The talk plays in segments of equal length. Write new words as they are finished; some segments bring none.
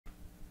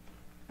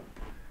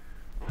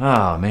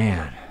Oh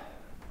man.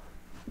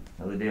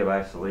 Another day of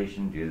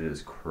isolation due to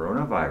this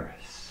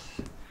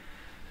coronavirus.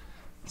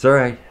 It's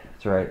alright.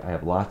 It's alright. I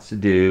have lots to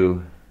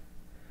do.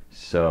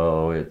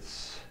 So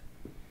it's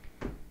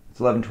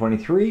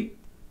 11:23.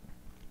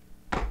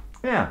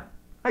 Yeah,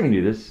 I can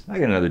do this. I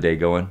got another day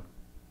going.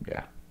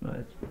 Yeah.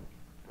 Let's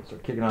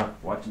start kicking off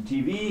watching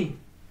TV.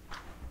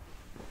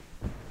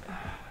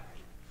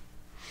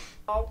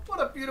 Oh,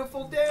 what a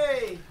beautiful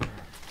day!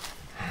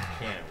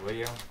 Can't, will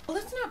you? Well,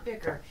 let's not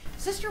bicker.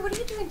 Sister, what are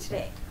you doing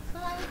today?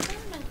 Well, I was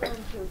planning on going to.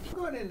 I'm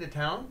going into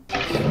town.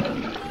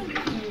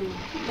 Thank you.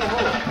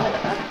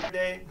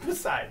 Day.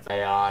 Besides,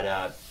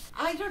 I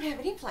don't have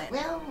any plans.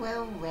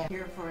 Well.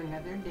 Here for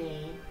another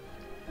day.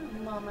 Oh,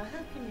 Mama,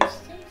 how can you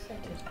say such a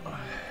thing?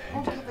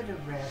 Oh, give it a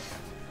rest.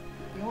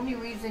 The only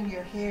reason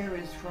you're here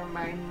is for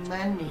my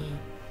money.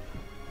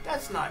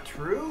 that's not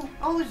true.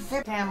 Oh,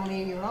 Zip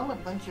family, you're all a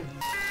bunch of...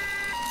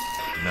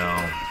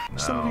 No.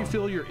 Some of you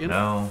feel you're in.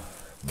 No.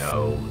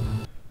 Oh,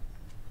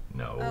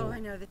 I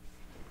know that.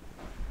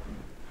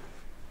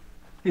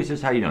 Hey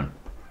sis, how you doing?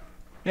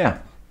 Yeah.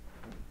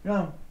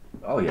 No.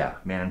 Oh yeah,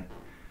 man.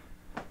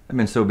 I've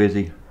been so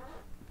busy.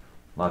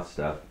 Lots of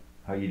stuff.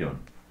 How you doing?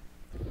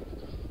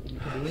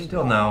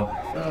 Still no.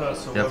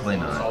 Definitely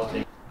not.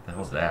 What the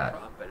hell's that?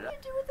 What do you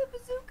do with a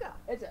bazooka?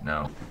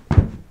 No.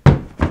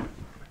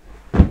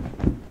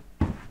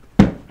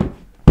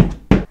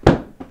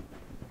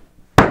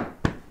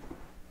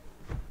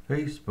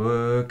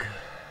 Facebook.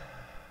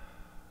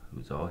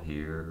 Who's all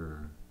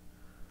here?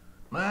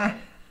 Ah.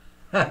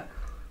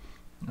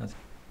 That's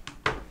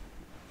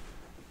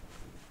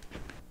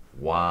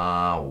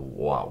wow.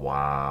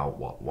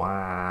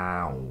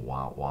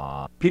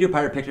 Peter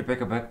Piper picked a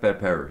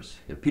peppers.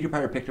 If Peter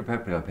Piper picked a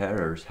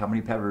peppers, how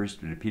many peppers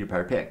did Peter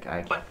Piper pick?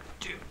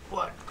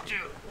 One,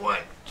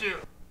 two.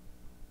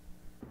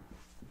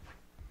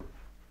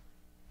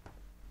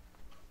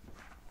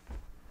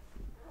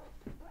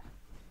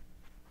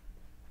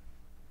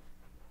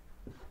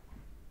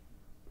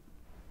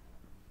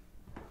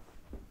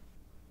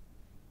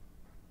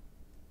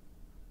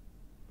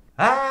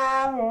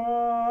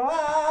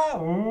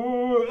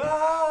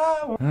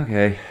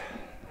 Okay.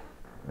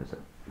 What is it?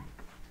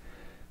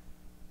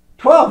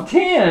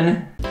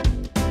 12:10.